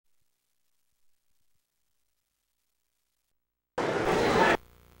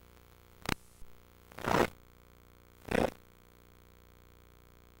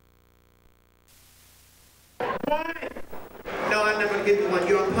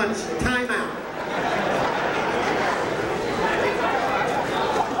punishment. Time out.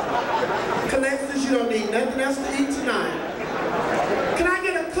 Collectors, you don't need nothing else to eat tonight. Can I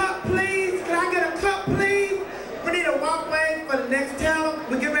get a cup, please? Can I get a cup, please? We need a walkway for the next teller.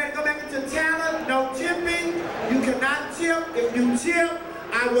 We get ready to go back into teller. No tipping. You cannot tip. If you tip,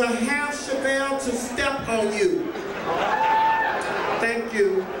 I will have Chevelle to step on you. Thank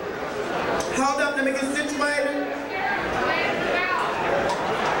you. Hold up, let me get situated.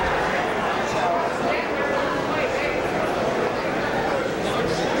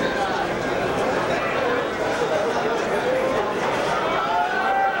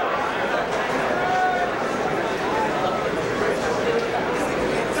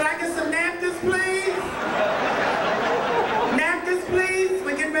 Can I get some napkins, please? Napkins, please.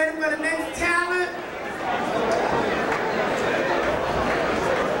 We're getting ready for the next talent.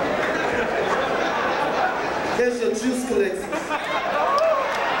 There's your juice collection.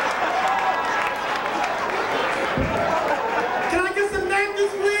 Can I get some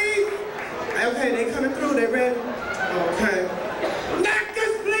napkins, please? Okay, they coming through, they ready? Okay.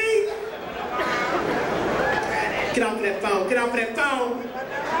 Napkins, please! Get off of that phone, get off of that phone.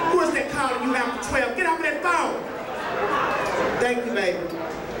 Who is that calling you after 12? Get off of that phone. Thank you, baby.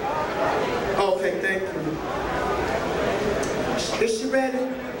 Okay, thank you. Is she ready?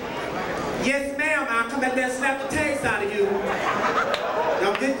 Yes, ma'am. I'll come back there and slap the taste out of you.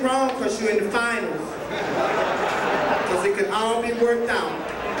 Now get grown because you're in the finals. Because it can all be worked out.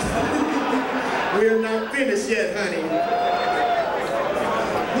 We're not finished yet, honey.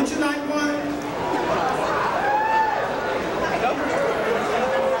 Would you like one?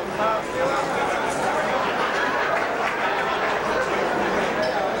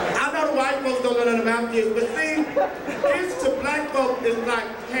 I know the white folks don't know nothing about this, but see, this to black folk is like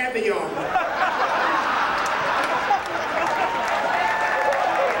caviar.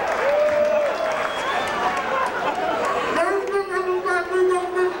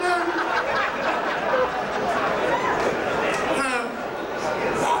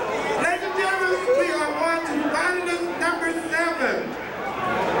 Ladies and gentlemen, we are on to finalist number 7.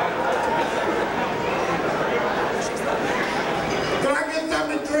 Can I get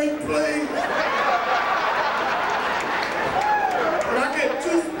something to drink, please? Can I get 2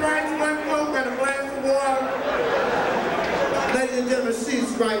 Sprites, 1 Coke, and a glass of water? Ladies and gentlemen, she's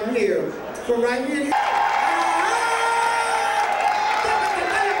right here. For right here.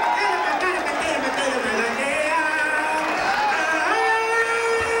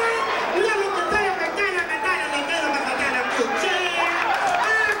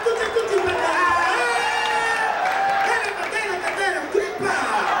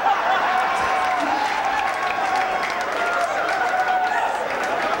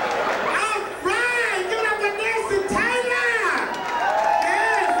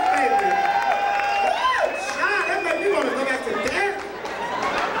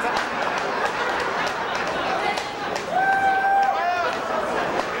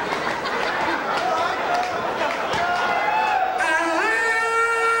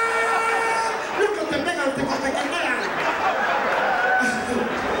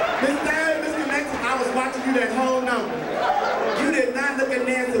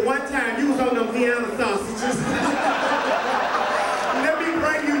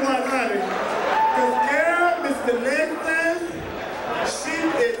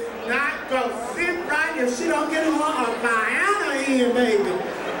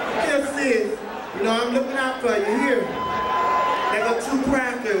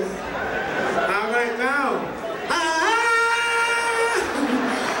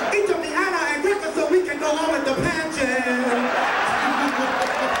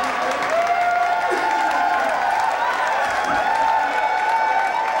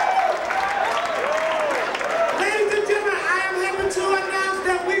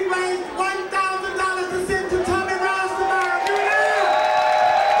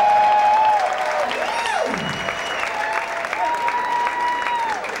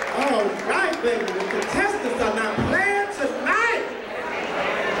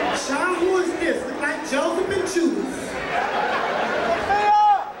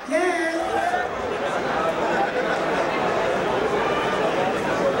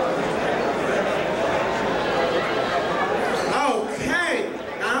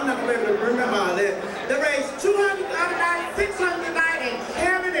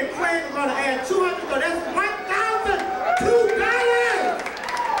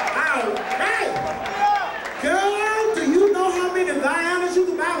 Girl, do you know how many Vianas you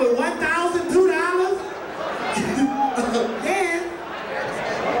can buy with $1,002?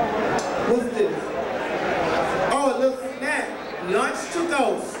 much to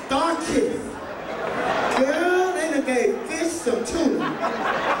go. Starches. Girl, they done gave fish some tuna.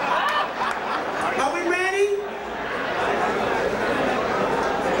 Are we ready?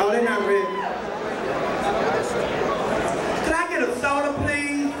 Oh, they're not ready. Could I get a soda,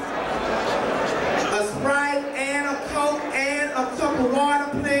 please? A Sprite and a Coke and a cup of water,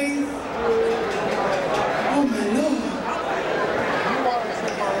 please? Oh, my Lord.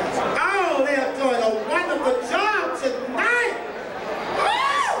 Oh, they are doing a wonderful job tonight.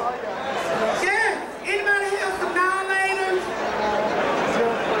 Woo! Yes. Anybody have some now-laters?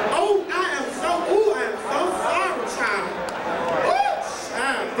 Oh, I am so sorry, child. Woo!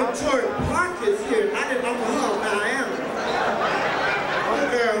 Child, Victoria Park is here. I didn't know her, Diana. Oh,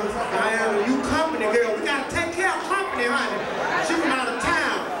 girl, Diana, you company, girl. We gotta take care of company, honey. She from out of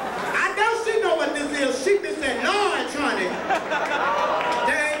town. I know she know what this is. She been saying, Lord, honey.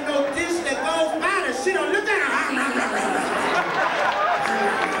 There ain't no dish that goes by that she don't look at her.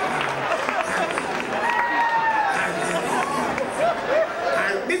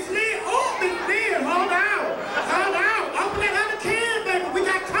 Miss Lee, oh, Miss Lee, hold on. Hold on. Open that other can, baby. We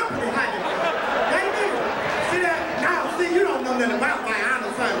got company, honey. Wait a minute. See that? Now, see, you don't know nothing about my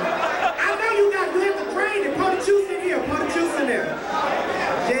honor, honey. I know you have to drain it. Pour the juice in here. Pour the juice in there.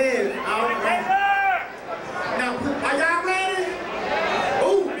 Yeah, all right. Now, are y'all ready?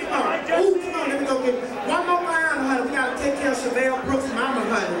 Ooh, come on. Ooh, come on. Let me go get one more honor, honey. We gotta take care of Chevelle Brooks' mama,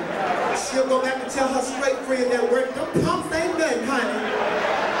 honey. She'll go back and tell her straight free that work. Them pumps ain't nothing, honey.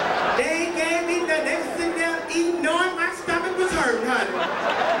 They ain't gave me nothing. They was sitting there eating, knowing my stomach was hurt, honey.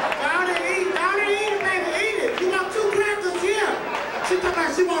 Down and eat it, baby, eat it. You want 2 crackers? Yeah. She talking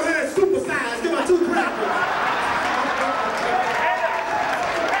about she want her supersize. Give her 2 crackers.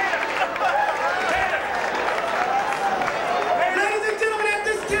 Ladies and gentlemen, at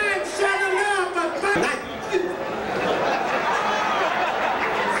this time, show the love for like you.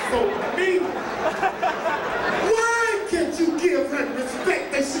 So mean. Why can't you give her the respect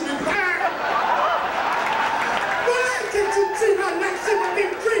that she deserves? Why can't you treat her like she would be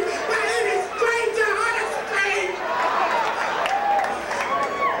treated by any stranger on the street?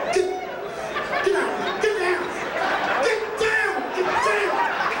 Get out, get down, get down, get down.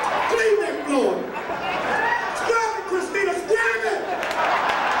 Clean that floor. Scrub it, Christina, scrub it.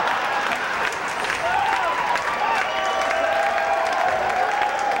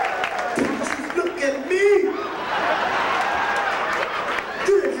 Look at me.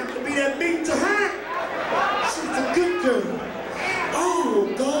 You didn't have to be that mean to her. She's a good girl.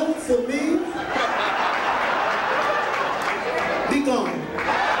 Oh, gone for me. Be gone.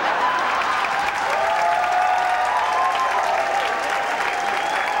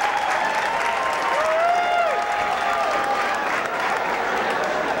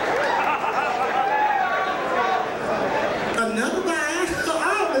 Another line?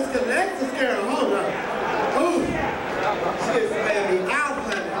 Oh, Miss Alexis, girl, hold on. Oh, she just made me out,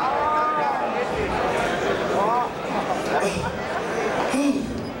 honey.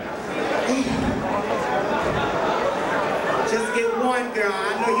 Just get one, girl. I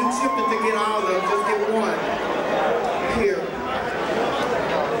know you tempted to get all of them. Just get one. Here.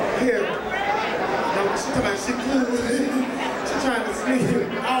 Here. No, she talking about she cool. She's trying to sneak it.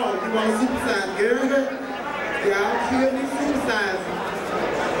 Oh, you want to supersize, girl? Y'all kill me supersizing.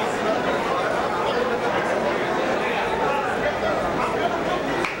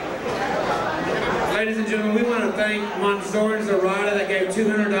 Ladies and gentlemen, we want to thank Mansour and Zarada that gave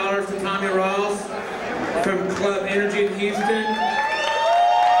 $200 to Tommy Ross from Club Energy in Houston.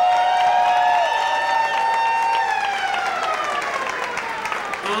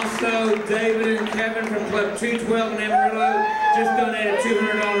 Also, David and Kevin from Club 212 in Amarillo just donated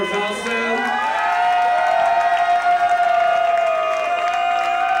 $200 also.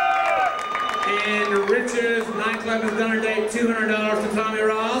 And Riches Nightclub has donated $200 to Tommy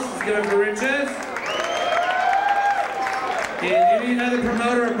Ross. Let's give it for Riches. And any other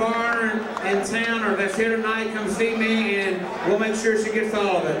promoter or bar in town or that's here tonight, come see me and we'll make sure she gets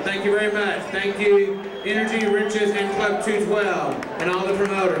all of it. Thank you very much. Thank you, Energy, Riches, and Club 212, and all the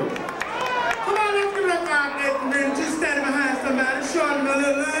promoters. Come on, let's give it up for our gay community. Standing behind somebody, showing them a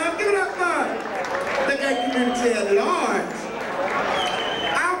little love. Give it up for the gay community at large.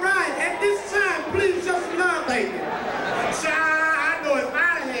 All right, at this time, please just love, baby. Child, I know if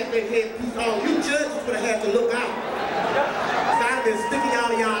I had that headpiece on, you judges would have had to look out. I've been sticking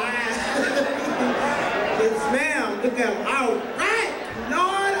out of your eyes. Yes, ma'am. Look at them. All right.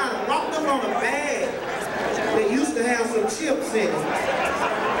 Lord, I walked up on a bag that used to have some chips in it.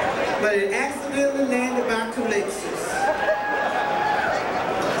 But it accidentally landed by Alexis.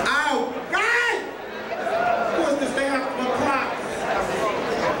 All right. Who wants to stay up for the clock?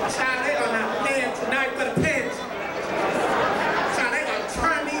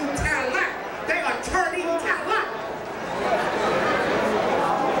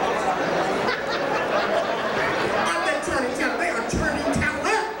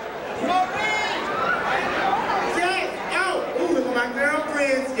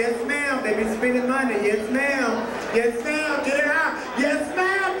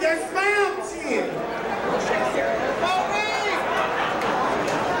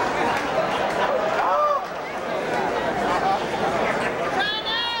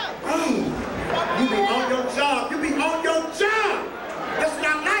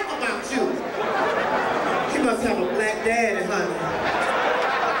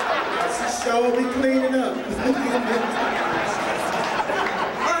 So we cleaning up.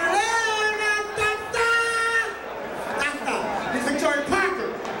 Victoria Parker.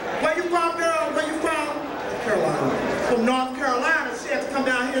 Where you from, girl? Where you from? Carolina. From North Carolina. She had to come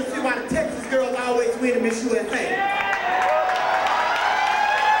down here and see why the Texas girls always win in Miss USA.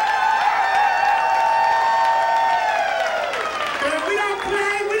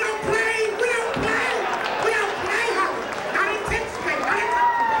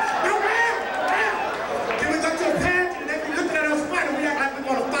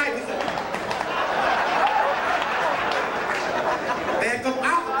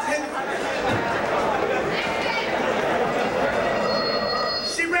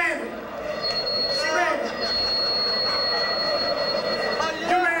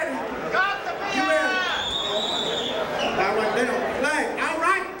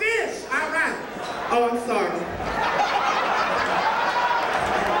 Oh, I'm sorry.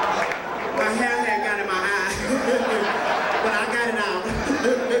 My hair had got in my eye, but I got it out.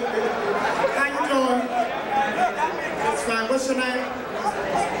 How you doing? It's fine. What's your name?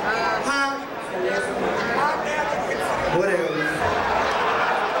 Huh? Whatever.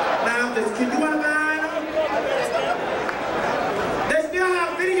 Now, can you want to buy them? They still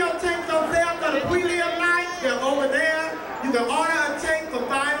have videotapes on sale for the prelim night. They're over there. You can order a tape for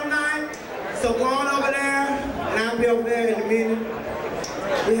final night. So go on over there, and I'll be over there in a minute.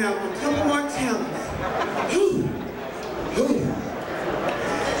 We have a couple more talents.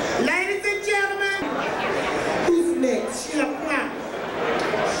 Ladies and gentlemen, who's next? She have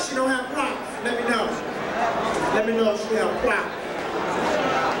props. She don't have props. Let me know. Let me know if she have props.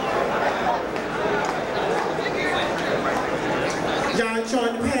 Y'all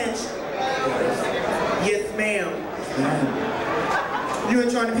enjoying the pageant? Yes, ma'am. You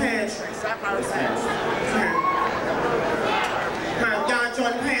enjoying the pageant? Y'all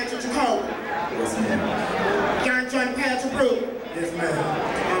enjoying the pageant, Jacob? Yes, ma'am. Y'all enjoying the pageant, Brooke? Yes, ma'am.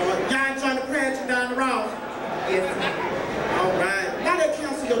 Y'all enjoying the pageant down the road? Yes, ma'am. All right. Why they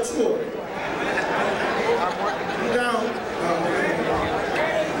cancel your tour? You don't?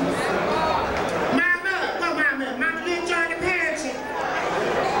 Mama, you enjoying the pageant?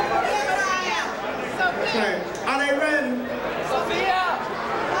 Yes, I am. Okay. Are they ready? Sophia!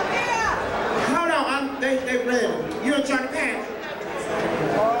 Hold on, they ready. You enjoying the pageant?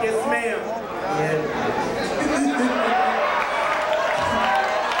 Yes, ma'am. Yeah.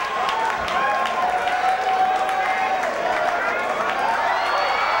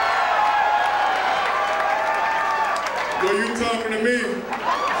 Were you talking to me?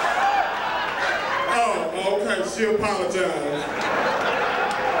 Oh, okay, she apologized.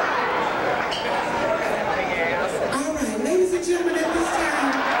 All right, ladies and gentlemen, at this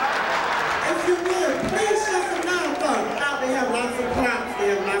time, if you would, please show some love for them. Now they have lots of props. They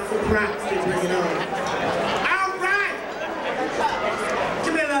have lots of props they bring it on. All right.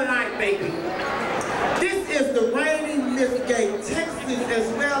 Give me a little light, baby. This is the reigning Miss Gay Texas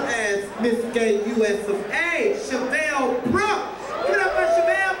as well as Miss Gay USofA, Chevelle Brooke. Give it up for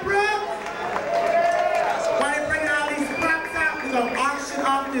Chevelle Brooke. While they bring all these props out, we're going to auction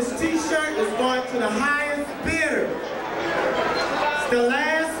off this t-shirt. It's going to the highest bidder. It's the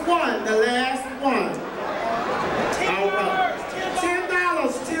last one, the last one.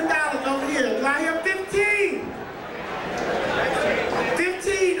 $10 over here. Do I hear 15?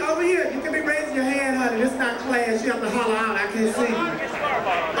 15 over here. You can be raising your hand, honey. This is not class. You have to holler out. I can't see you.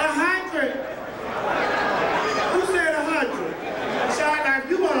 100. Who said 100? Charlotte, if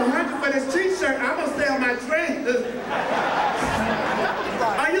you want 100 for this t-shirt, I'm going to sell my dress.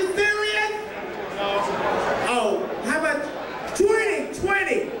 Are you serious? Oh, how about 20?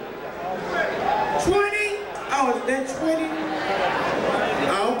 20? 20? Oh, is that 20?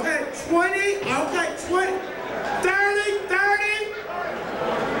 Okay, 20? Okay, 20? 30? 30?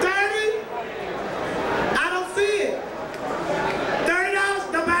 30? I don't see it.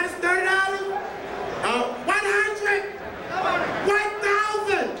 $30? Nobody's $30? 100?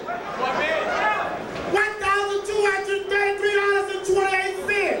 1,000?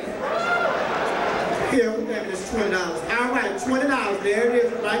 $1,233.28. Here, who gave me this $20? All right, $20. There it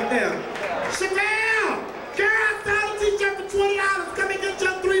is, right there. Chevelle! Girl, I sold a t-shirt for $20. Come and get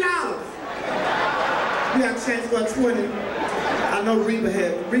your $3. You have change for 20. I know Reba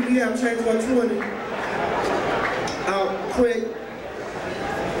had. Reba, you have change for 20. Quick.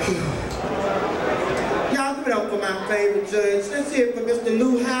 Y'all give it up for my favorite judge. Let's hear it for Mr.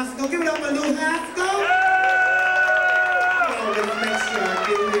 Lou Haskell. Give it up for Lou Haskell. Always make sure I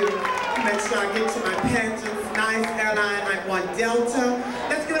get here. Make sure I get to my pageants. Nice airline like one Delta.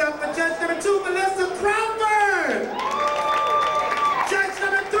 Let's give it up for judge number 2, Melissa Crawford. Judge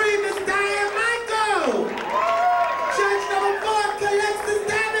number 3, Miss Diane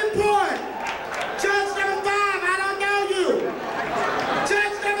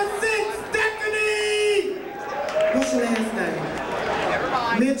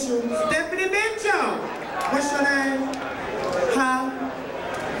Mitchell. Stephanie Mitchell. What's your name? Huh?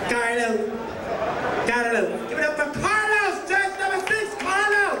 Carlos. Carlos. Give it up for Carlos. Judge number 6,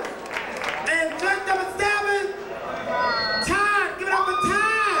 Carlos. And judge number 7, Todd. Give it up for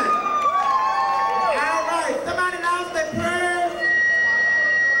Todd. All right. Somebody lost their purse.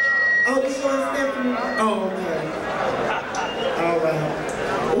 Oh, this yours, Stephanie? Oh, okay. All right.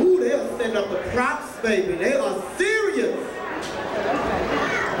 Ooh, they'll send up the props, baby. They are serious.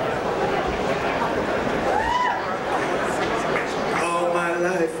 All my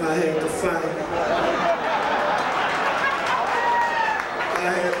life I had to fight. I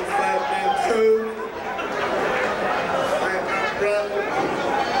had to fight my truth. Fight my brother.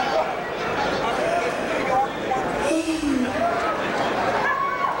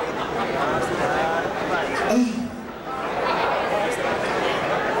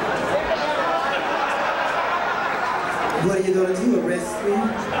 What are you gonna do, arrest me?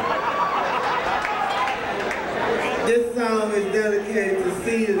 This song is dedicated to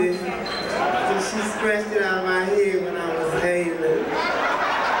Celia, so she scratched it out of my head when I was ailing.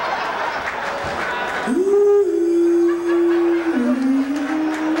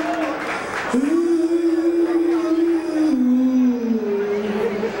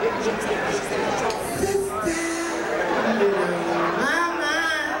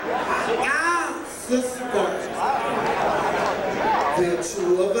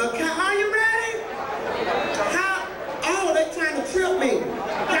 Are you ready? How? Oh, they trying to trip me.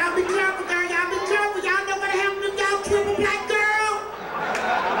 Y'all be careful, girl. Y'all be careful. Y'all know what happened if y'all trip a black girl?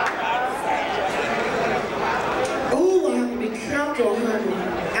 Oh, I have to be careful, honey.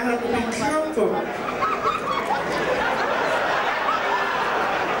 I have to be careful.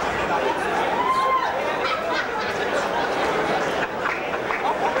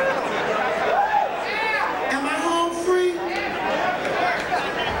 Am I home free?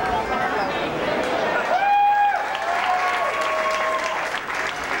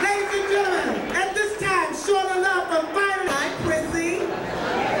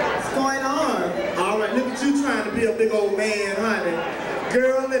 You trying to be a big old man, honey.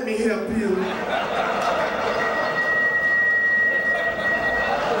 Girl, let me help you.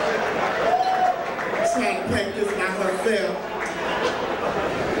 Trying to pack this by herself.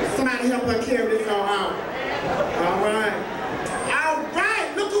 Somebody help her carry this all out. All right. All right,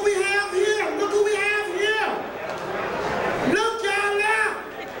 look who we have here. Look who we have here. Look, y'all out.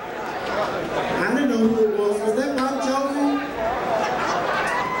 I didn't know who it was. Was that Bob Jovi?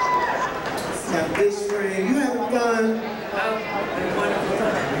 Big friend, you having fun?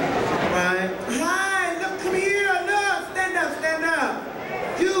 Right. Hi, look, come here, look, stand up, stand up.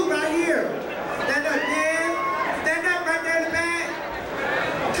 You right here. Stand up, man. Stand up right there in the back.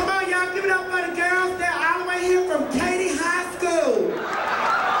 Come on, y'all, give it up for the girls. They're all the way here from Katy High School.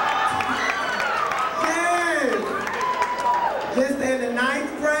 Yes. Yes, they're in the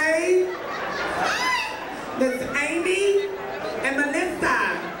 9th grade. That's Amy and Melissa.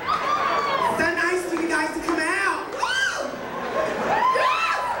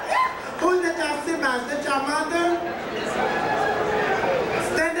 Is that y'all mother?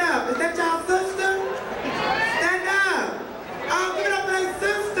 Stand up. Is that y'all sister? Stand up. Oh, give it up for that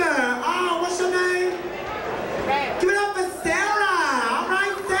sister. Oh, what's your name? Give it up for Sarah. All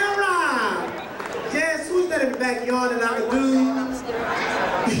right, Sarah. Yes, who's that in the back yawning like a dude?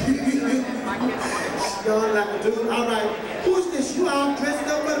 Yawning like a dude. All right. Who's this? You all dressed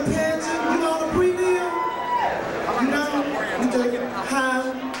up for the pageant? You all a pre-meal? You know? You just,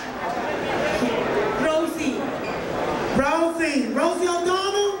 huh? Rosie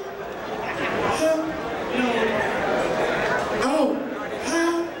O'Donnell? Huh? No. Oh.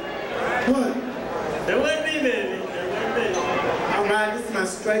 Huh? What? That wasn't me, baby. That wasn't me. All right, this is my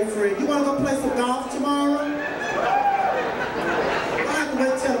straight friend. You want to go play some golf tomorrow? I have to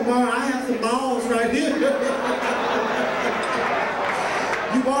wait till tomorrow. I have some balls right here.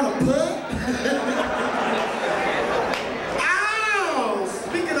 You want to put? Ow!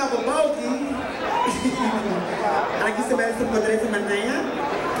 Speaking of a bogey. Lagi sebenarnya sebenarnya sebenarnya,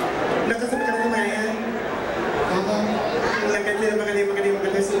 lagi sebenarnya sebenarnya, lagi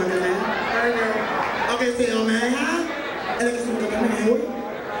sebenarnya. Okay, say oh man, lagi sebenarnya.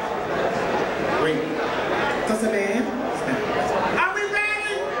 Wait, cause man. Are we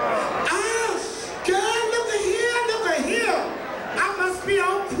ready? Oh, girl, look at here. I must be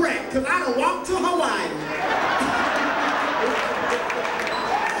on crack, cause I don't walk to Hawaii.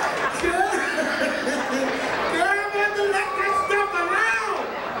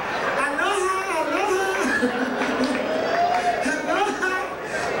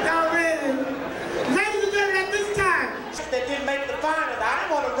 That didn't make the finals. I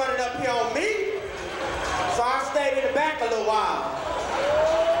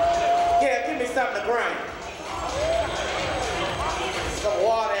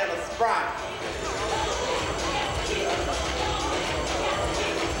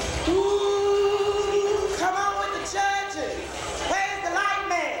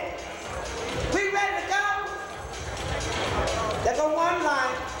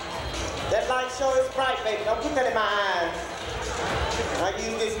baby. Don't put that in my eyes. I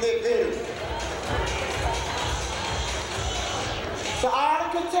use this lip glue. So all the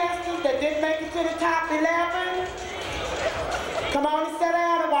contestants that didn't make it to the top 11, come on and sit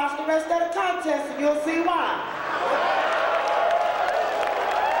down and watch the rest of the contest and you'll see why.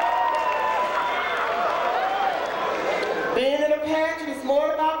 Being in a pageant is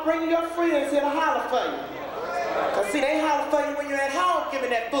more about bringing your friends here to holler for you. Cause see, they holler for you when you're at home giving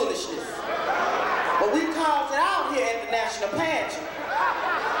that foolishness. But we called it out here at the national pageant.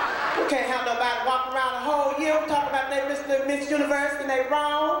 We can't have nobody walk around the whole year talking about they Mr. Miss Universe and they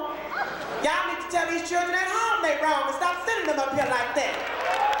wrong. Y'all need to tell these children at home they wrong and stop sending them up here like that.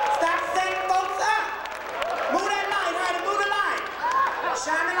 Stop setting folks up. Move that light, honey, move the light.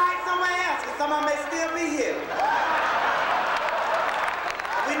 Shine the light somewhere else, because some of them may still be here.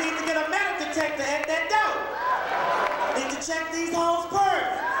 We need to get a metal detector at that door. Need to check these hoes'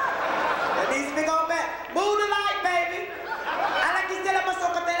 purse. And these big old bags. Move the light, baby. I like to tell them so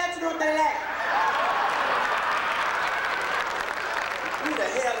que te let you know the light. Who the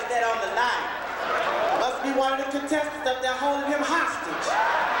hell is that on the line? Must be one of the contestants up there holding him hostage.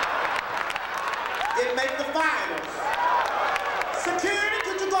 Didn't make the finals. Security,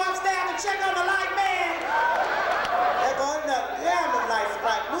 could you go upstairs and check on the light man? There go another. Yeah, the lights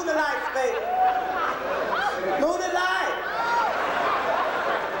bright. Move the lights, baby. Move the light.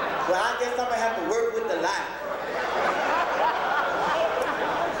 Well, I guess I'm gonna have to work with the light.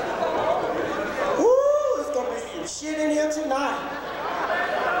 Ooh, it's gonna be some shit in here tonight.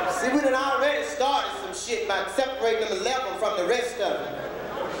 See, we done already started some shit by separating them 11 from the rest of them.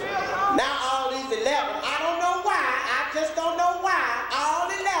 Now all these 11, I don't know why, I just don't know why, all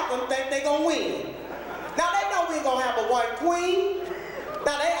 11 think they gonna win. Now they know we ain't gonna have a one queen.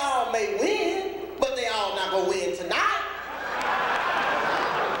 Now they all may win, but they all not gonna win tonight.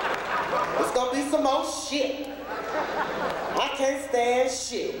 It's gonna be some more shit. I can't stand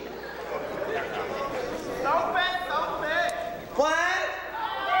shit. Sophia. What?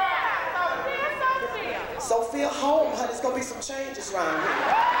 Sophia home, honey. There's gonna be some changes around here.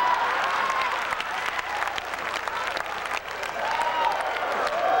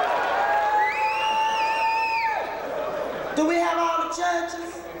 Do we have all the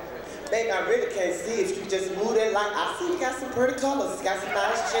judges? Baby, I really can't see if you just move that light. I see you got some pretty colors. You got some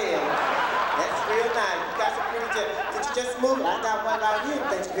nice gel. That's real nice. You got some pretty gel. Did you just move it? I got one out here.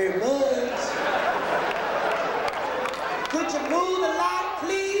 Thank you very much. Could you move the light,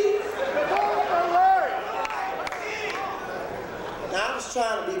 please? Now, I was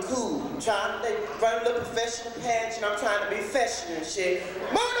trying to be cool. I'm trying to run a little professional pageant. I'm trying to be fashion and shit.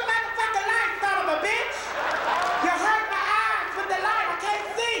 Move the motherfucking light, son of a bitch! You hurt my eyes with the light. I can't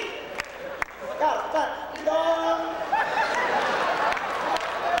see. God, fuck, Lord.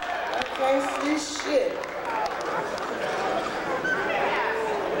 I can't see shit.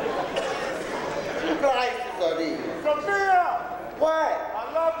 What glasses are these? Sophia! What? I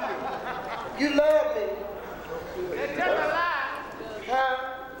love you. You love me. They tell a lie. Huh?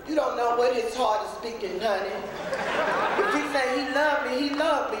 You don't know what his heart is speaking, honey. If he say he loved me, he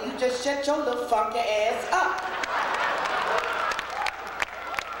loved me. You just shut your little funky ass up.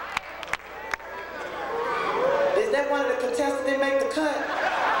 Is that one of the contestants that make the cut?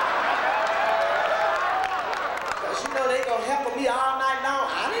 Cause you know they gonna help me all night long.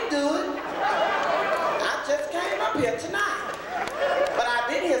 I didn't do it. I just came up here tonight. But I've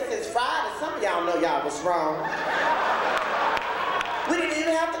been here since Friday. Some of y'all know y'all was wrong. We didn't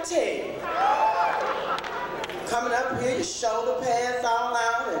even have to tell you. Coming up here, your shoulder pads all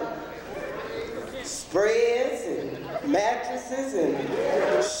out, and spreads, and mattresses, and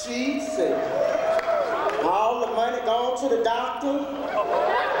sheets, and all the money gone to the doctor. Y'all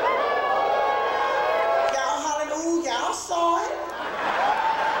hollering, ooh, y'all saw it.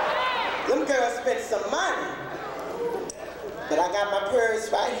 Them girls spent some money. But I got my purse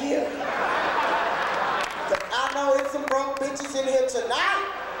right here. I know it's some broke bitches in here tonight.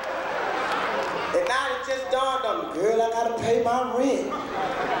 And now it just dawned on me, girl, I gotta pay my rent.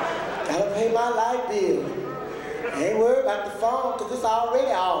 Gotta pay my light bill. I ain't worried about the phone, cause it's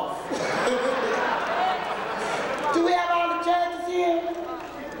already off. Do we have all the judges here?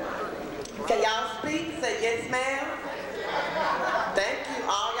 Can y'all speak? Say yes, ma'am. Thank you.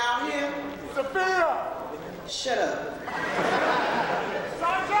 All y'all here? Sophia! Shut up.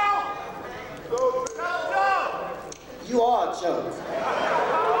 Sanchez! You are a joke.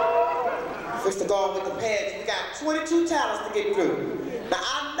 First to go on with the pads, we got 22 talents to get through. Now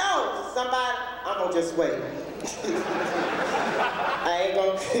I know somebody, I'm gonna just wait. I ain't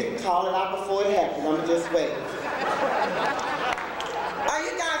gonna call it out before it happens, I'm gonna just wait. Are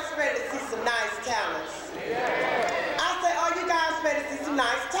you guys ready to see some nice talents?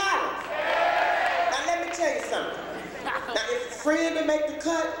 friend to make the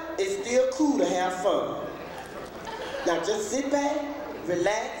cut, it's still cool to have fun. Now just sit back,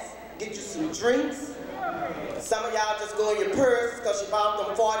 relax, get you some drinks. Some of y'all just go in your purse because you bought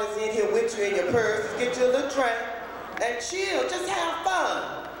them 40s in here with you in your purse. Get you a little drink and chill, just have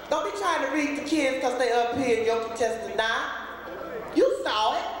fun. Don't be trying to read the kids because they up here in your contestant now. You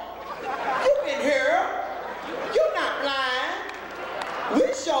saw it. You been here. You're not blind.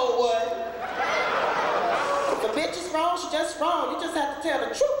 We sure would. If a bitch is wrong, she's just wrong. You just have to tell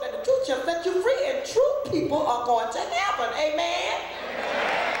the truth, and the truth shall set you free, and true people are going to heaven. Amen?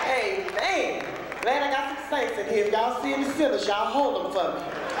 Amen. Glad I got some saints in here. If y'all see any sinners, y'all hold them for me.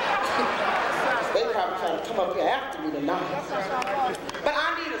 They probably trying to come up here after me tonight. But I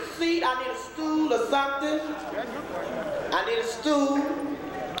need a seat, I need a stool or something. I need a stool.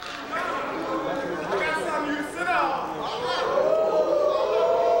 I got something you to sit on.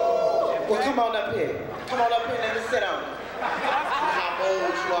 Well, come on up here. Come on up here and let me sit on. How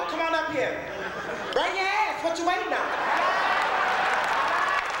old you are. Come on up here. Bring your ass. What you waiting on?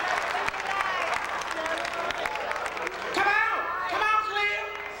 Come on. Come on, Slim.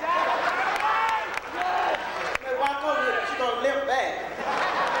 Hey, walk over here. She's going to limp back.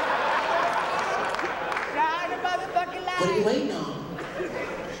 What are you waiting on?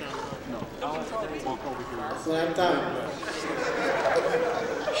 That's what I thought.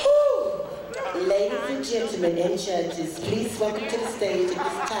 Ladies and gentlemen and judges, please welcome to the stage at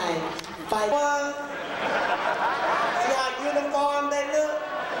this time. See how uniform they look?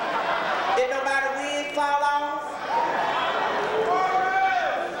 Did nobody wig fall off?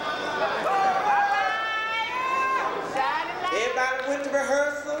 Everybody went to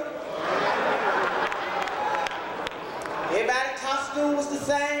rehearsal. Everybody's costume was the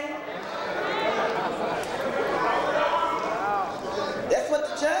same. That's what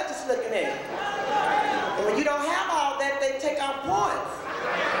the judge is looking at. And when you don't have all that, they take out points.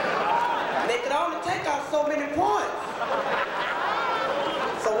 And they can only take out so many points.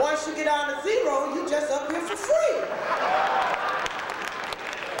 So once you get down to 0, you just up here for free.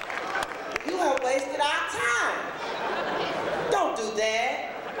 You have wasted our time. Don't do that.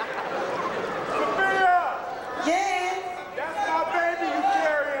 Sophia! Yes? That's my baby you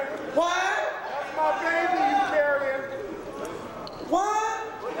carrying. What? That's my baby you carrying. What?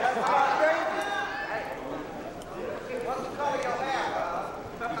 That's my baby.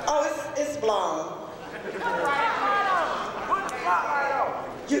 Oh, it's blonde.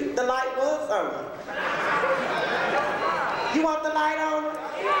 The light was on. You want the light on?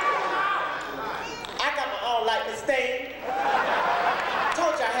 I got my own light to stay.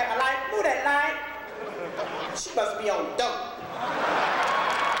 Told you I had my light. Move that light. She must be on dope.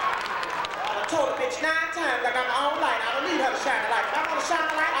 I told the bitch 9 times I got my own light. I don't need her to shine the light. If I want to shine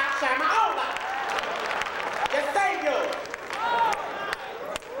the light, I'll shine my own light. Just save yours.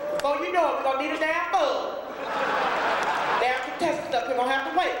 Before you know it, we're gonna need a damn bulb. Damn contestants up here gonna have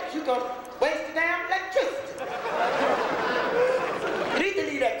to wait. You gonna waste the damn electricity. You need to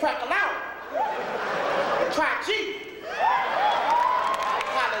leave that crack alone. And try Jesus.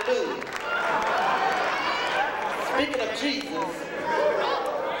 Hallelujah. Speaking of Jesus,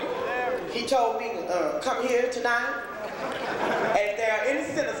 he told me to come here tonight. And if there are any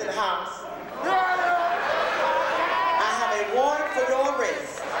sinners in the house, I have a warrant for your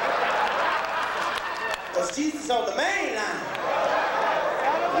arrest. Because Jesus on the main line.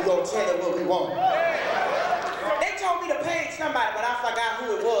 We're going to tell him what we want. They told me to page somebody, but I forgot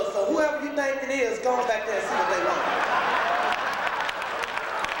who it was. So whoever you think it is, go on back there and see what they want.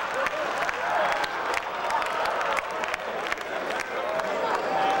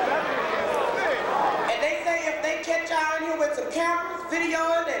 And they say if they catch y'all in here with some cameras,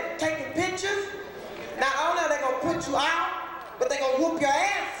 videoing and taking pictures, not only are they going to put you out, but they're going to whoop your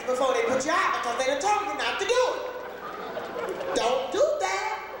ass before they put you out because they done told you not to do it. Don't do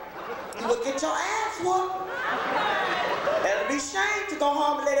that. You will get your ass whooped. And it'll be shame to go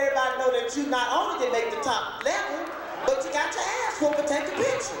home and let everybody know that you not only didn't make the top level, but you got your ass whooped for taking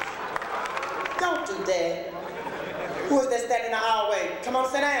pictures. Don't do that. Who is that standing in the hallway? Come on,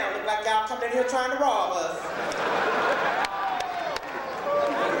 sit down. Look like y'all coming in here trying to rob us.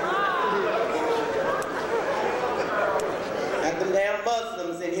 Them damn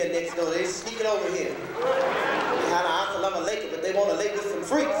Muslims in here next door, they sneaking over here. They had an assalamu alaikum, but they want to lay with some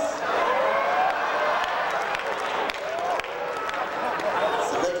freaks.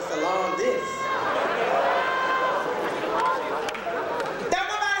 So let us along this. Don't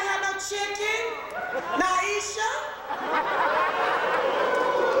nobody have no chicken? Naisha?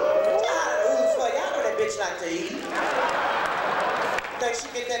 Y'all for y'all know that bitch like to eat. Think she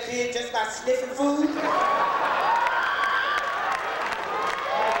get that big just by sniffing food?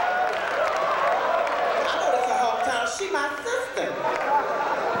 my sister.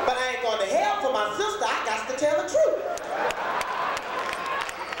 But I ain't going to hell for my sister. I got to tell the truth.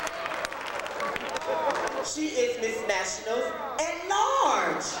 She is Miss Nationals at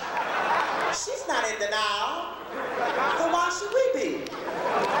large. She's not in denial. So why should we be?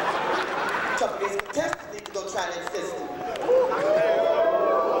 Some of these contestants need to go try that system.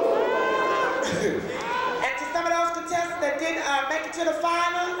 And to some of those contestants that didn't make it to the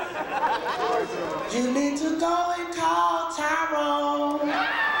finals, you need to go and call Tyrone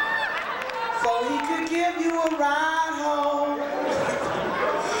so he could give you a ride home.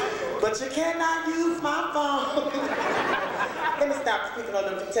 But you cannot use my phone. Let me stop speaking on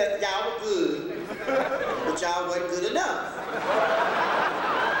them contestants. Y'all were good, but y'all wasn't good enough.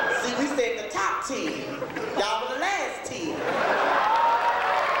 See, we said the top 10. Y'all were the last 10.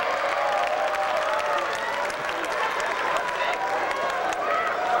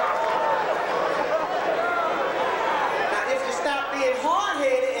 Now, if you stop being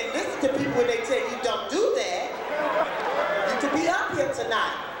hard-headed and listen to people when they tell you don't do that, you could be up here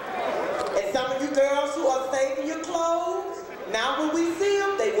tonight. And some of you girls who are saving your clothes, now when we see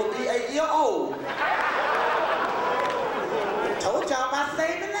them, they will be a year old. Told y'all about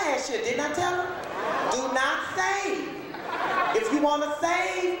saving last year, didn't I tell them? Do not save. If you want to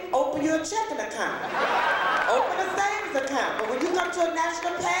save, open your checking account. Open a savings account. But when you come to a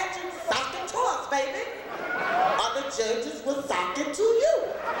national pageant, sock it to us, baby. Other judges will sock it to you.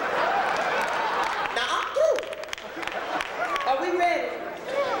 Now I'm through. Are we ready?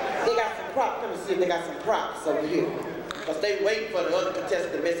 They got some props. Let me see if they got some props over here. Because they waiting for the other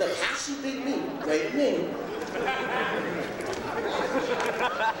contestant to mess up. How she beat me? Wait a minute.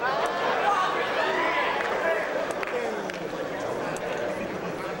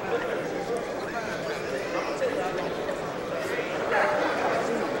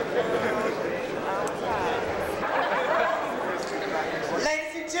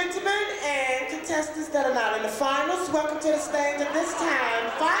 Ladies and gentlemen, and contestants that are not in the finals, welcome to the stage at this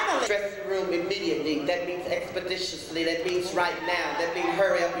time. Finally, dressing room immediately. That means expeditiously. That means right now. That means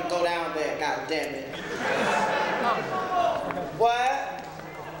hurry up and go down there. God damn it. What?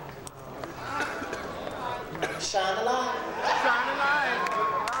 Shine a light. Shine a light.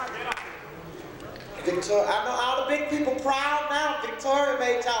 Victoria, I know all the big people proud now. Victoria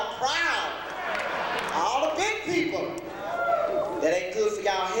made y'all proud. All the big people. That ain't good for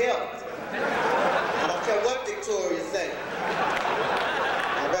y'all health. I don't care what Victoria say.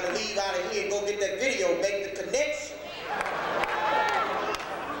 I'd rather leave out of here and go get that video, make the connection.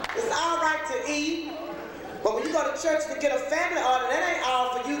 It's all right to eat, but when you go to church to get a family order, that ain't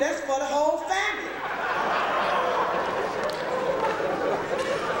all for you, that's for the whole family.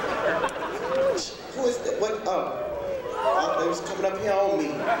 Who is that? What? Oh, they was coming up here on me.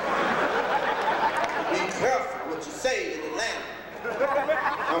 Be careful what you say in Atlanta.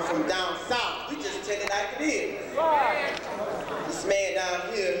 I'm from down south. We just tell it like it is. This man down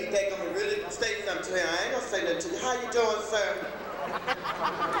here, he think I'm gonna really say something to him. I ain't gonna say nothing to you. How you doing, sir?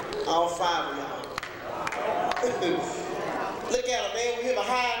 All 5 of y'all. Look at him, man. We here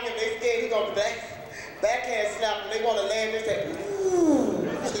behind him. They scared he gonna backhand slap him. They wanna land and say, ooh.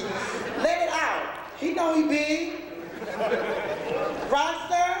 Let it out. He know he big. Right,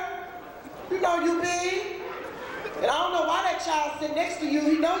 sir? You know you big. And I don't know why that child sitting next to you.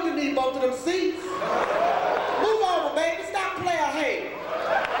 He know you need both of them seats. Move over, baby. Stop playing hey.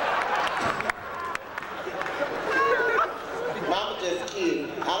 Mama just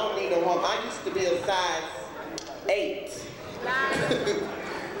kidding. I don't need no woman. I used to be a size 8.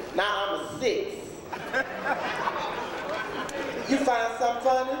 Now I'm a 6. You find something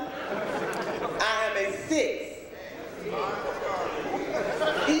funny? I am a 6.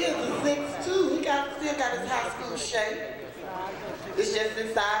 He is a 6 too. He still got his high school shape. It's just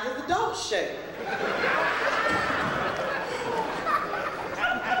inside his adult shape.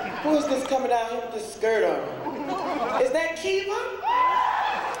 Who is this coming down here with this skirt on? Is that Kiva?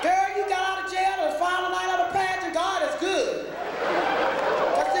 Girl, you got out of jail the final night of the pageant. God is good.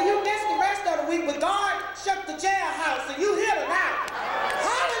 Cause see, you missed the rest of the week, but God shut the jailhouse and you here tonight.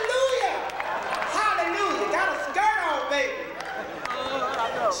 Hallelujah! Hallelujah! Got a skirt on, baby.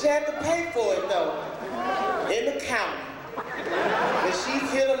 She had to pay for it though, in the county. And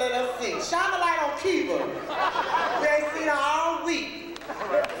she's here to let us see. Shine a light on Kiva. We ain't seen her all week.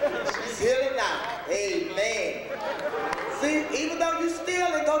 She's here tonight. Amen. See, even though you steal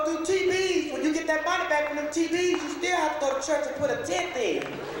and go through TVs, when you get that money back from them TVs, you still have to go to church and put a tent in.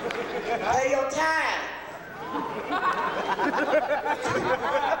 Pay your tithe.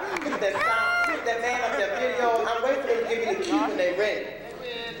 Look at that sound. Look at that man up there video. I'm waiting for them to give me the key when they ready.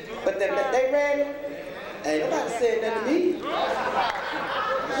 But they ready? Ain't nobody said nothing to me.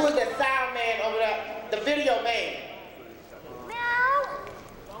 Who is that sound man over there? The video man.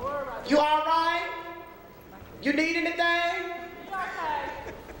 You all right? You need anything?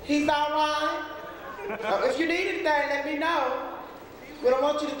 He's all right? If you need anything, let me know. We don't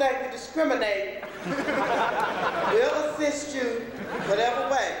want you to think we discriminate. We'll assist you whatever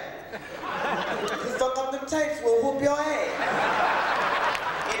way. If you fuck up them tapes, we'll whoop your ass.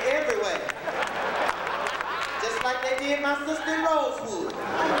 In every way. Just like they did my sister in Rosewood.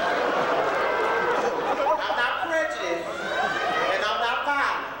 I'm not prejudiced, and I'm not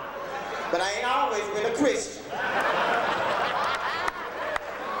violent. But I ain't always been a Christian.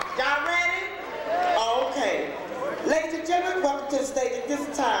 Y'all ready? Oh, okay. Ladies and gentlemen, welcome to the stage at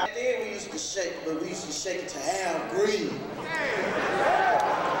this time. Then we used to shake, but we used to shake it to Al Green.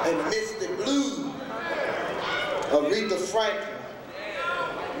 And Mr. Blue. Aretha Franklin.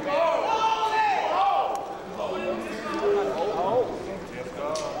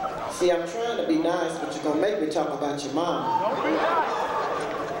 See, I'm trying to be nice, but you're gonna make me talk about your mom. Don't be nice.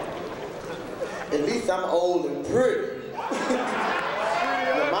 At least I'm old and pretty.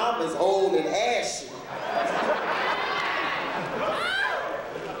 Your mom is old and ashy.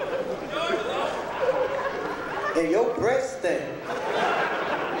 And your breath stink. I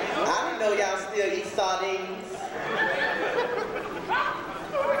didn't know y'all still eat sardines.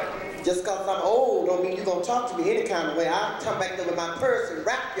 Just cause I'm old don't mean you're gonna talk to me any kind of way. I'll come back there with my purse and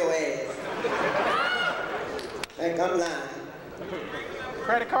wrap your ass. Think I'm lying.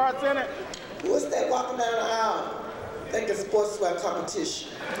 Credit cards in it? What's that walking down the aisle? Think it's sportswear competition.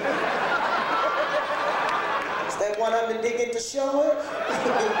 Is that one of them dig into show it?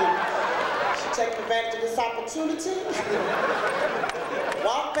 She taking advantage of this opportunity?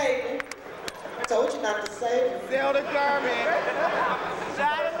 Walk, baby. Told you not to say it. Sell the garment.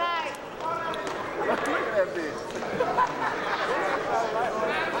 Shine a light. Look at that bitch.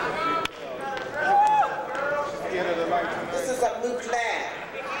 Scared of the light. This is a new class.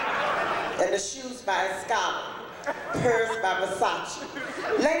 And the shoes by Escala. Purse by Versace.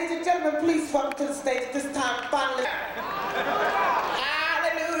 Ladies and gentlemen, please welcome to the stage at this time, finally.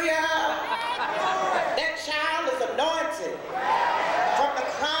 Hallelujah. That child is anointed. From the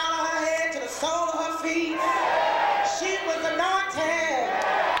crown of her head to the sole of her feet. She was anointed.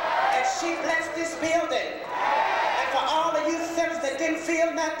 And she blessed this building. And for all of you sinners that didn't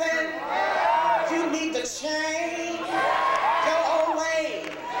feel nothing, you need to change your old ways.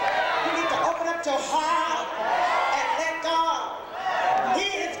 You need to open up your heart and let God. He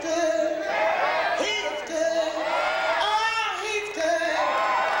is good. He is good. Oh, he's good.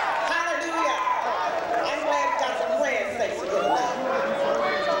 Hallelujah. I'm glad we got some praying saints here tonight.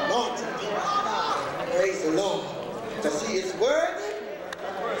 Lord, praise the Lord. Because he is worthy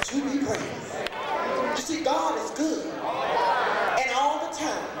to be praised. You see, God is good. And all the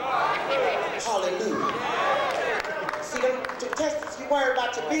time. Hallelujah. See, them contestants, you worry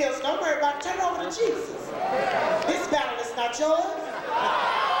about your bills, don't worry about it. Turn it over to Jesus. This battle is not yours.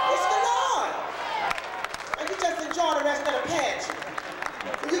 It's the Lord. And you just enjoy the rest of the pageant.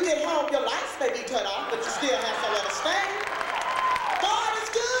 When you get home, your lights may be cut off, but you still have somewhere to stay. God is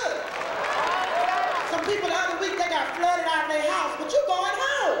good. Some people the other week, they got flooded out of their house, but you're going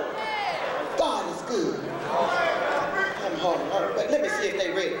home. God is good. I'm home. But let me see if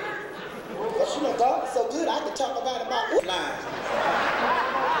they're ready. But you know, God is so good, I can talk about my lives.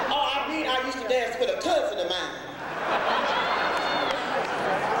 Oh, I mean, I used to dance with a cousin of mine.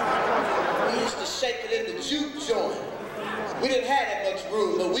 We used to shake it in the juke joint. We didn't have that much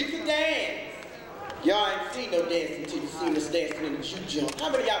room, but we could dance. Y'all ain't seen no dancing until you seen us dancing in the juke joint. How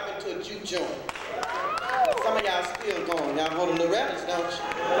many of y'all been to a juke joint? Some of y'all still going. Y'all go to Loretta's, don't you?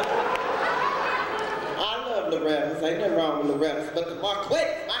 I love Loretta's. Ain't nothing wrong with Loretta's, but the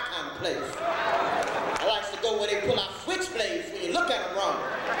Marquette is my kind of place. I like to go where they pull out switchblades when you look at them wrong.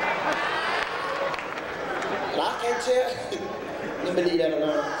 But I can't tell. Let me leave that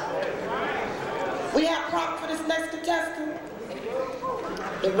alone. We have props for this next contestant.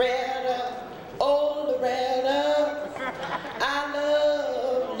 Loretta, oh Loretta, I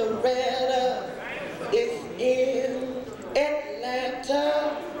love Loretta. It's in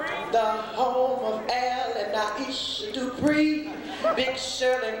Atlanta, the home of Al and Aisha Dupree, Big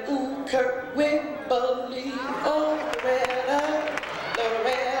Shirley, ooh, Kurt Wimberly, oh Loretta,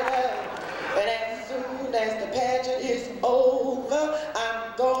 Loretta. And as soon as the pageant is over,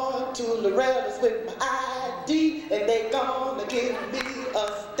 I'm going to Loretta's with my ID, and they gonna give me a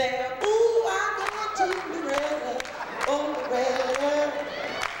stamp. Ooh, I'm going to Loretta, oh Loretta.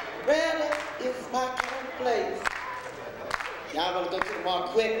 Loretta is my kind of place. Y'all wanna go to the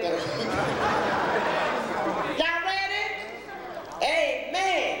Marquette though?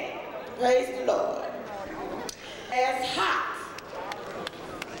 Praise the Lord. Jazz hot.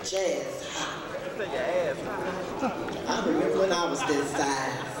 Jazz hot. I remember when I was that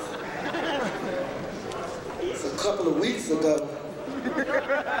size. It's a couple of weeks ago.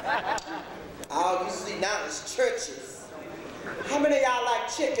 All you see now is churches. How many of y'all like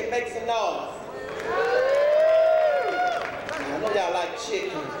chicken? Make some noise. I know y'all like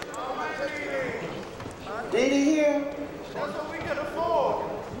chicken. Did he hear? That's what we can afford.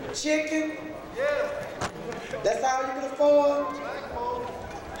 Chicken? Yeah. That's all you can afford? Black folk.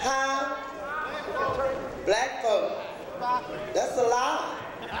 Huh? Black folk. That's a lie.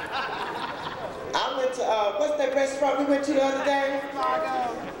 I went to, what's that restaurant we went to the other day?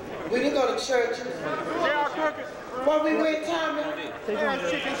 We didn't go to church. Where we went, Tommy?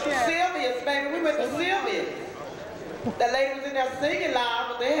 Sylvia's, baby. We went to Sylvia's. That lady was in there singing loud,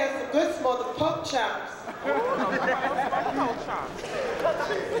 but they had some good smothered pork chops.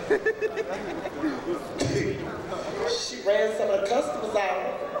 She ran some of the customers out.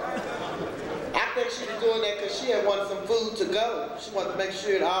 I think she was doing that because she had wanted some food to go. She wanted to make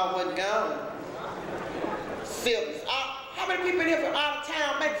sure it all wasn't gone. Sylvia's. How many people in here from out of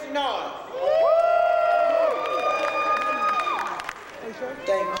town make some noise?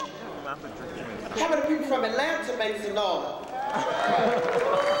 Thank you. How many people from Atlanta make some noise?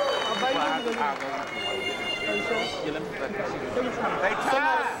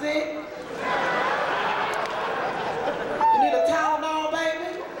 Somebody sick? You need a Tylenol, baby?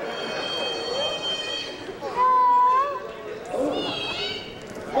 Ooh.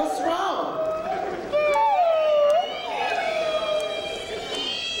 What's wrong?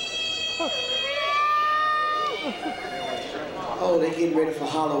 Oh, they're getting ready for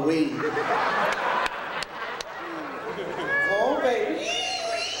Halloween. Oh, baby.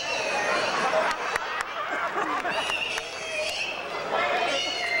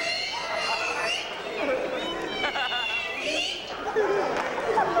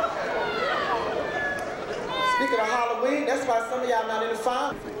 Speaking of Halloween, that's why some of y'all not in the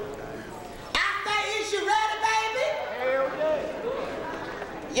farm. I say, is you ready, baby? Hell yeah.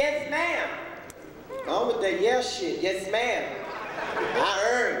 Yes, ma'am. On with that yes shit. Yes, ma'am. I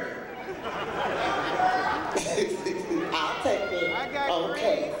earned it. I'll take that. I got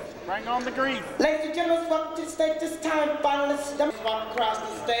okay. Bring on the grease. Ladies and gentlemen, welcome to the stage. This time, finalists walk across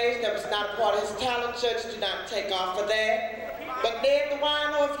the stage. That was not a part of his talent. Judges do not take off for that. But Ned the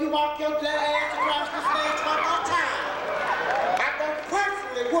Wino, if you walk your little ass across the stage one more time, I'm going to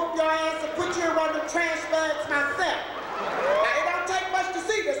personally whoop your ass and put you in one of the trash bags myself. Now, it don't take much to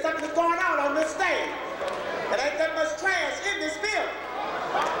see that something's going on this stage. There ain't that much trash in this building.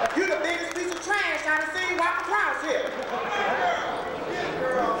 You the biggest piece of trash I've seen walk across here.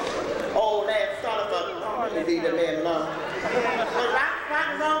 Oh, that son of a... I'm gonna leave that man alone. But right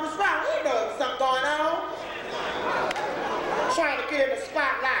and wrong is wrong. He knows something going on. Trying to get in the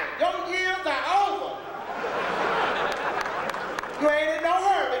spotlight. Your years are over. You ain't in no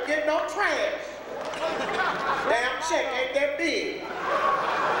hurry to get no trash. Damn check ain't that big.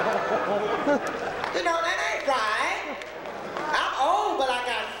 You know, that ain't right. I'm old, but I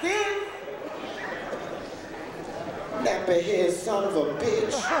got sense. Nappy-head son of a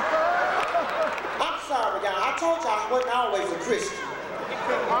bitch. I'm sorry, y'all. I told y'all I wasn't always a Christian.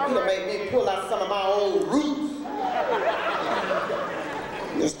 You done made me pull out some of my old roots.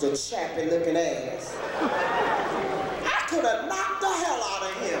 Mr. Chappy-looking ass. I could have knocked the hell out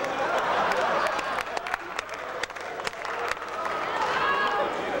of him.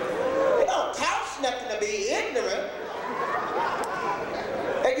 It don't cost nothing to be ignorant.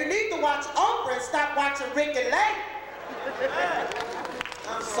 And you need to watch Oprah and stop watching Rick and Lake.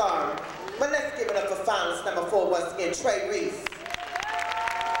 I'm sorry, but let's give it up for finalist number 4 once again, Trey Reese.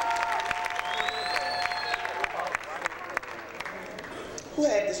 Who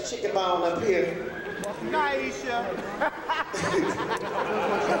had this chicken bone up here? Naisha.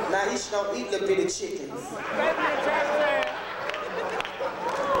 Naisha don't eat little bitty chickens.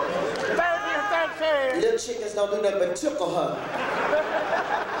 Little chickens don't do nothing but tickle her.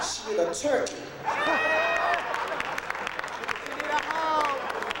 She need a turkey.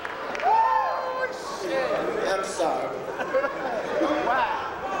 I'm sorry.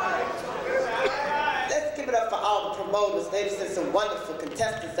 Let's give it up for all the promoters. They've sent some wonderful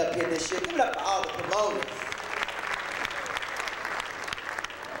contestants up here this year. Give it up for all the promoters.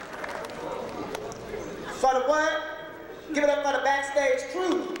 For the what? Give it up for the backstage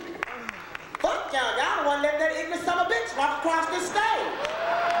crew. Fuck y'all, y'all don't want to let that ignorant son of a bitch walk across this stage.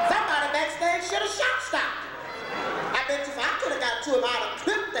 Somebody backstage should have shot stopped. I bet you if I could have got to him, I'd have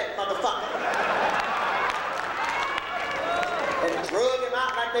clipped that motherfucker. And drug him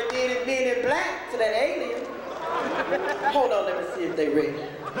out like they did in if they ready.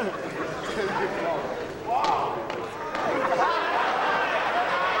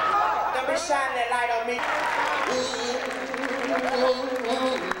 Don't be shining that light on me.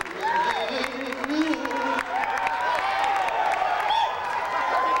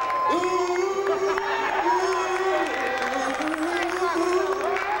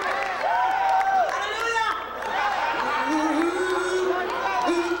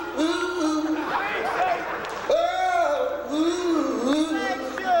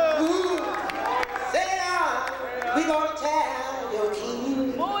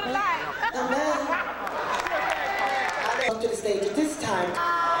 To the stage at this time.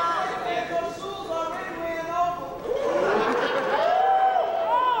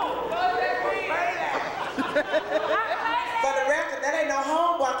 For the record, that ain't no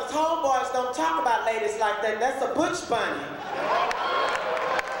homeboy, because homeboys don't talk about ladies like that. That's a butch bunny.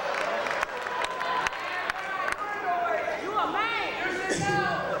 You a man.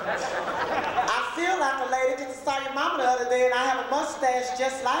 I feel like a lady because I saw your mama the other day and I have a mustache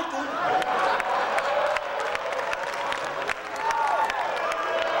just like her.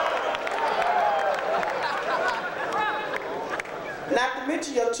 Not to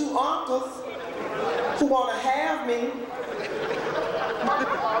mention your two uncles who want to have me,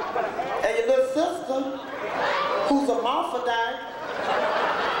 and your little sister who's a hermaphrodite.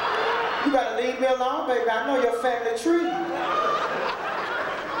 You better leave me alone, baby. I know your family tree.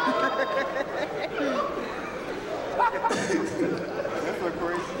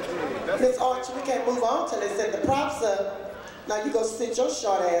 Miss Archie, we can't move on till they set the props up. Now you go sit your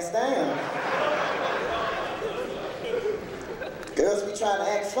short ass down. Girls be trying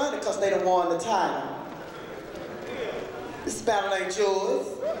to act funny because they done won the title. This battle ain't yours.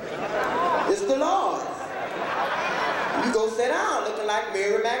 It's the Lord's. You go sit down looking like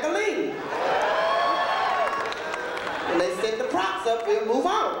Mary Magdalene. When they set the props up, we'll move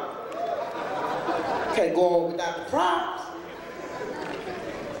on. Can't go on without the props.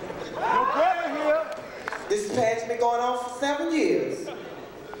 No brother here. This pageant been going on for 7 years.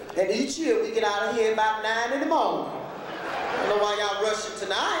 And each year we get out of here about 9 in the morning. I don't know why y'all rushing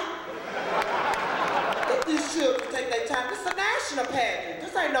tonight. Let these children take their time. This is a national pageant.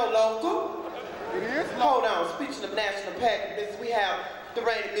 This ain't no local. It is. Hold on, speaking of national pageant, we have the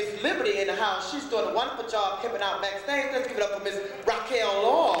reigning Miss Liberty in the house. She's doing a wonderful job pimping out backstage. Let's give it up for Miss Raquel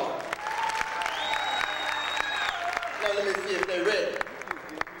Lord. Now let me see if they're ready.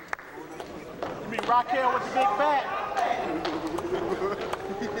 You mean Raquel with the big fat?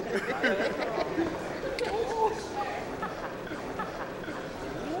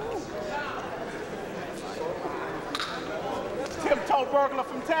 Tiptoe burglar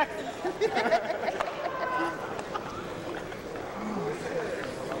from Texas.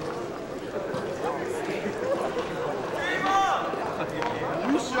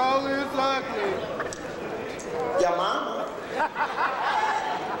 You sure is ugly. Your mama.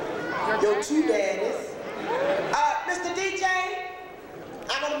 Your two daddies. Mr. DJ,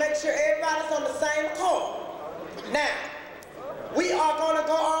 I'm gonna make sure everybody's on the same court. Now, we are gonna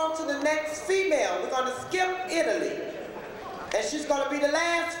go on to the next female. We're gonna skip Italy. And she's gonna be the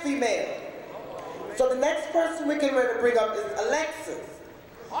last female. So the next person we can really bring up is Alexis.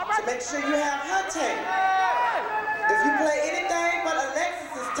 So make sure you have her tape. If you play anything but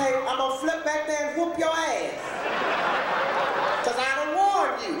Alexis's tape, I'm gonna flip back there and whoop your ass. Cause I done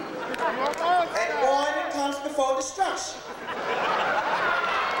warned you. And warning comes before destruction.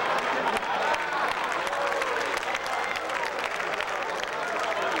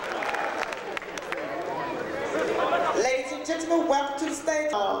 Ladies and gentlemen, welcome to the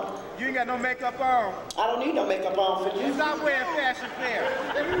stage. You ain't got no makeup on. I don't need no makeup on for you. Stop wearing fashion fair.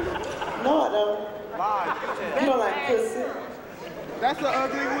 No, I don't. You don't like pussy. That's an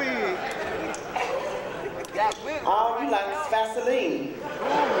ugly wig. All you like is Vaseline.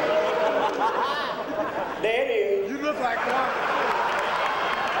 There it is. You look like one.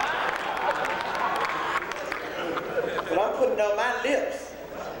 But I'm putting it on my lips.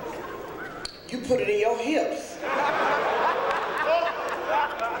 You put it in your hips.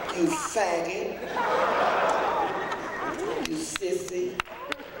 You faggot. You sissy.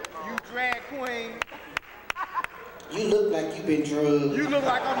 You drag queen. You look like you've been drugged. You look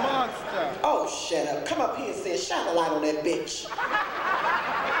like a monster. Oh, shut up. Come up here and say, shine a light on that bitch.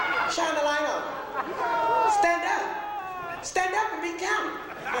 Shine a light on. Stand up. Stand up and be counted.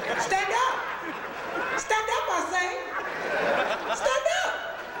 Stand up. Stand up, I say. Stand up.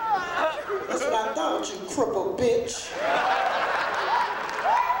 That's what I thought, you crippled bitch.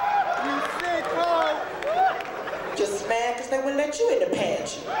 You sick, huh? Just mad because they wouldn't let you in the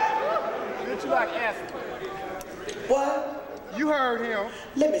pageant. Did you like acid? What? You You heard him.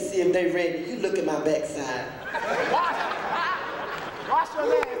 Let me see if they ready. You look at my backside. Wash your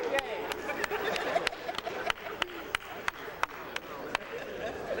legs, yeah.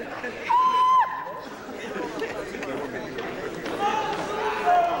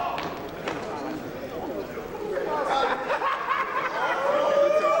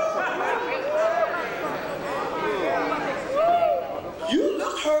 You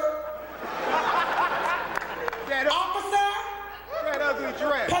look hurt. Officer? That ugly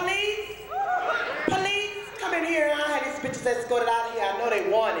dress. Police, come in here. I had these bitches escorted out of here. I know they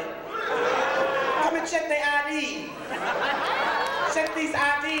want it. Come and check their IDs. Check these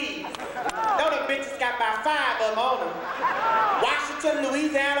IDs. Know the bitches got about 5 of them on them. Washington,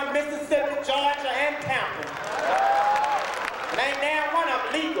 Louisiana, Mississippi, Georgia, and Tampa. And ain't damn one of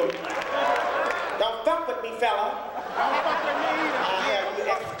them legal. Don't fuck with me, fella. I have you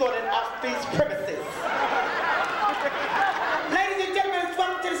escorted off these premises. Ladies and gentlemen,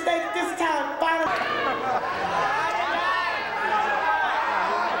 welcome to the stage at this time.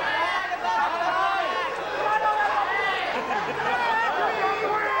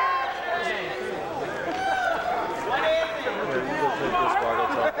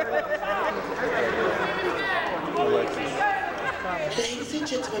 Ladies and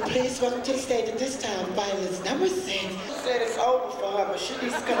gentlemen, please welcome to the stage at this time, finalist number 6. She said it's over for her, but she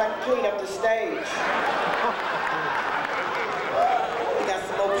needs to come back and clean up the stage. We got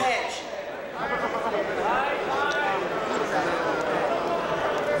some more passion.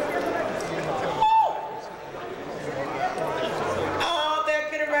 Oh, they're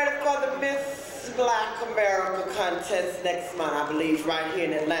getting ready for the Miss Black America contest next month, I believe, right here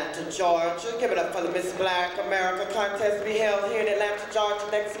in Atlanta, Georgia. Give it up for the Miss Black America contest to be held here in Atlanta, Georgia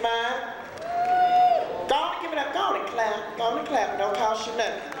next month. Go on and give it up, go on and clap, don't cost you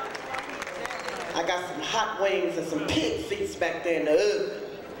nothing. I got some hot wings and some pig feet back there in the oven.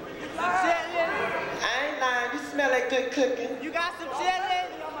 I ain't lying, you smell that good cooking. You got some jelly?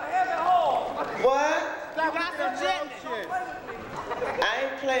 What? You got some jelly? I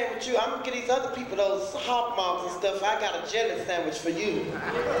ain't playing with you. I'm gonna get these other people those hot dogs and stuff. I got a jelly sandwich for you.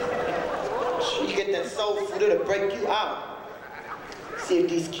 You get that soul food, it'll break you out. See if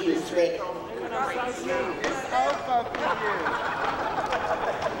these kids ready.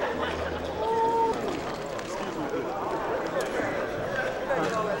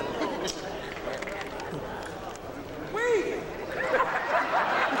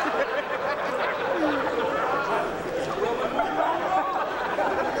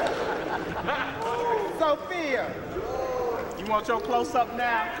 Sophia, you want your close-up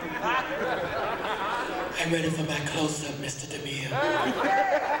now? I'm ready for my close-up, Mr. DeMille.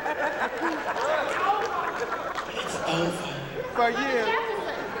 It's over. For you.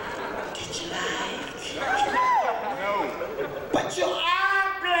 Did you like? No. But you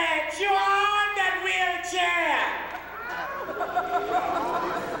are black. You are on that wheelchair.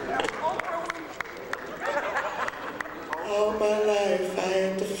 All my life I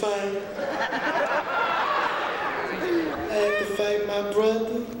had to fight. I had to fight my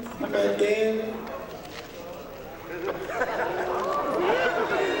brother, my dad.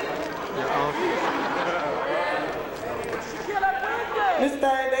 Miss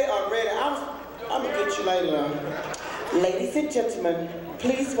Thang, they are ready. I'm gonna get you later on. Ladies and gentlemen,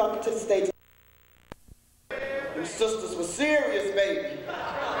 please welcome to the stage. Them sisters were serious, baby.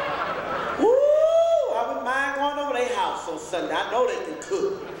 Woo! I wouldn't mind going over their house on Sunday. I know they can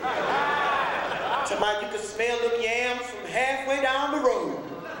cook. Tonight you can smell them yams from halfway down the road.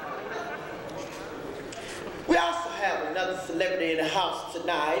 We also have another celebrity in the house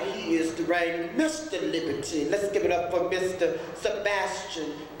tonight. He is the reigning Mr. Liberty. Let's give it up for Mr.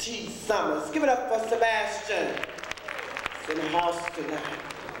 Sebastian T. Summers. Give it up for Sebastian. He's in the house tonight.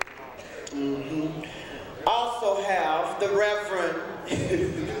 Also have the Reverend.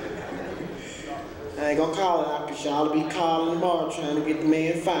 I ain't gonna call it out because y'all will be calling tomorrow trying to get the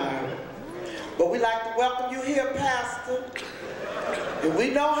man fired. But we like to welcome you here, Pastor. And we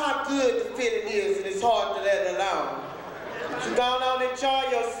know how good the fitting is, and it's hard to let it alone. But you go on and enjoy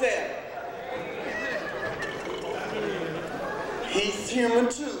yourself. He's human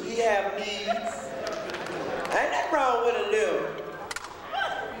too. He have needs. Ain't that wrong with a little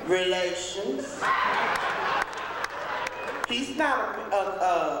relations? He's not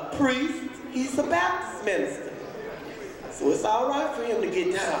a priest. He's a Baptist minister. So it's all right for him to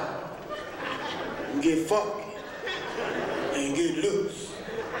get down and get funky and get loose.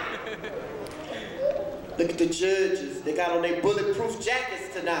 Look at the judges. They got on their bulletproof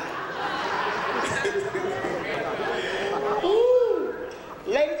jackets tonight. Ooh.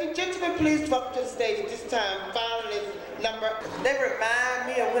 Ladies and gentlemen, please welcome to the stage at this time, finalist They remind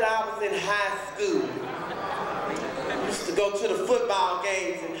me of when I was in high school. I used to go to the football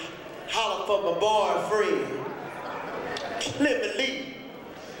games and holler for my boyfriend, Clement Lee.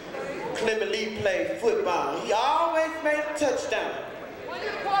 Clement Lee played football. He always made a touchdown. Were you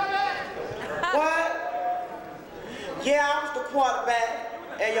the quarterback? What? Yeah, I was the quarterback,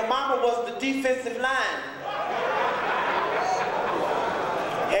 and your mama was the defensive line.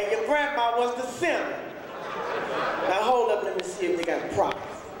 And your grandma was the center. Now hold up, let me see if they got props.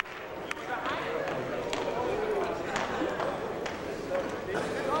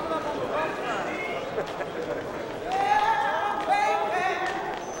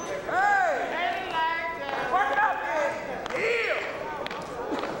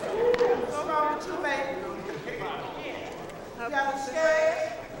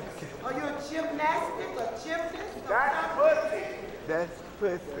 Are you a gymnastic or gymnast? That's pussy. That's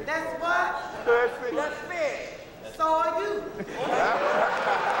pussy. That's what? Pussy. That's fish. So are you.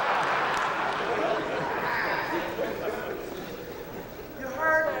 You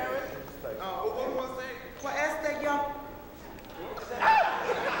heard it? What was that? Well, ask that young.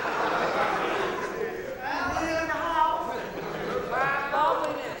 In the house.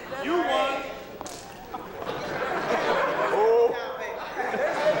 You won.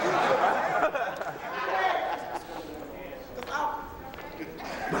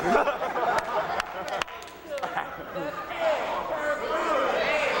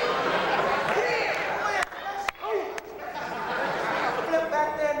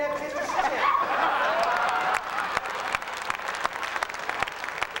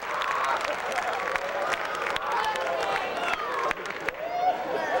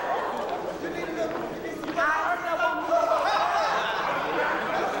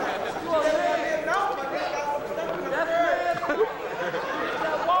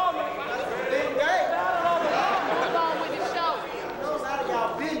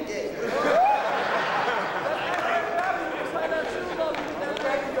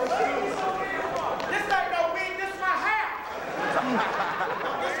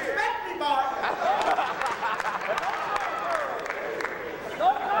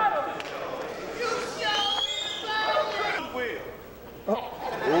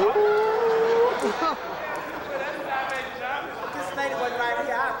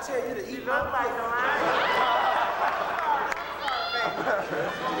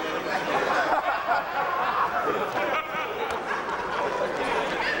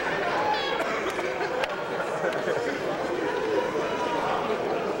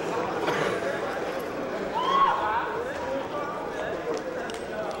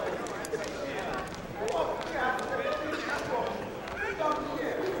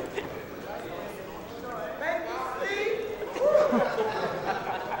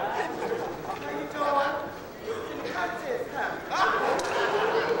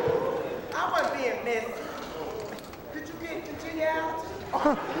 Did you get congeniality?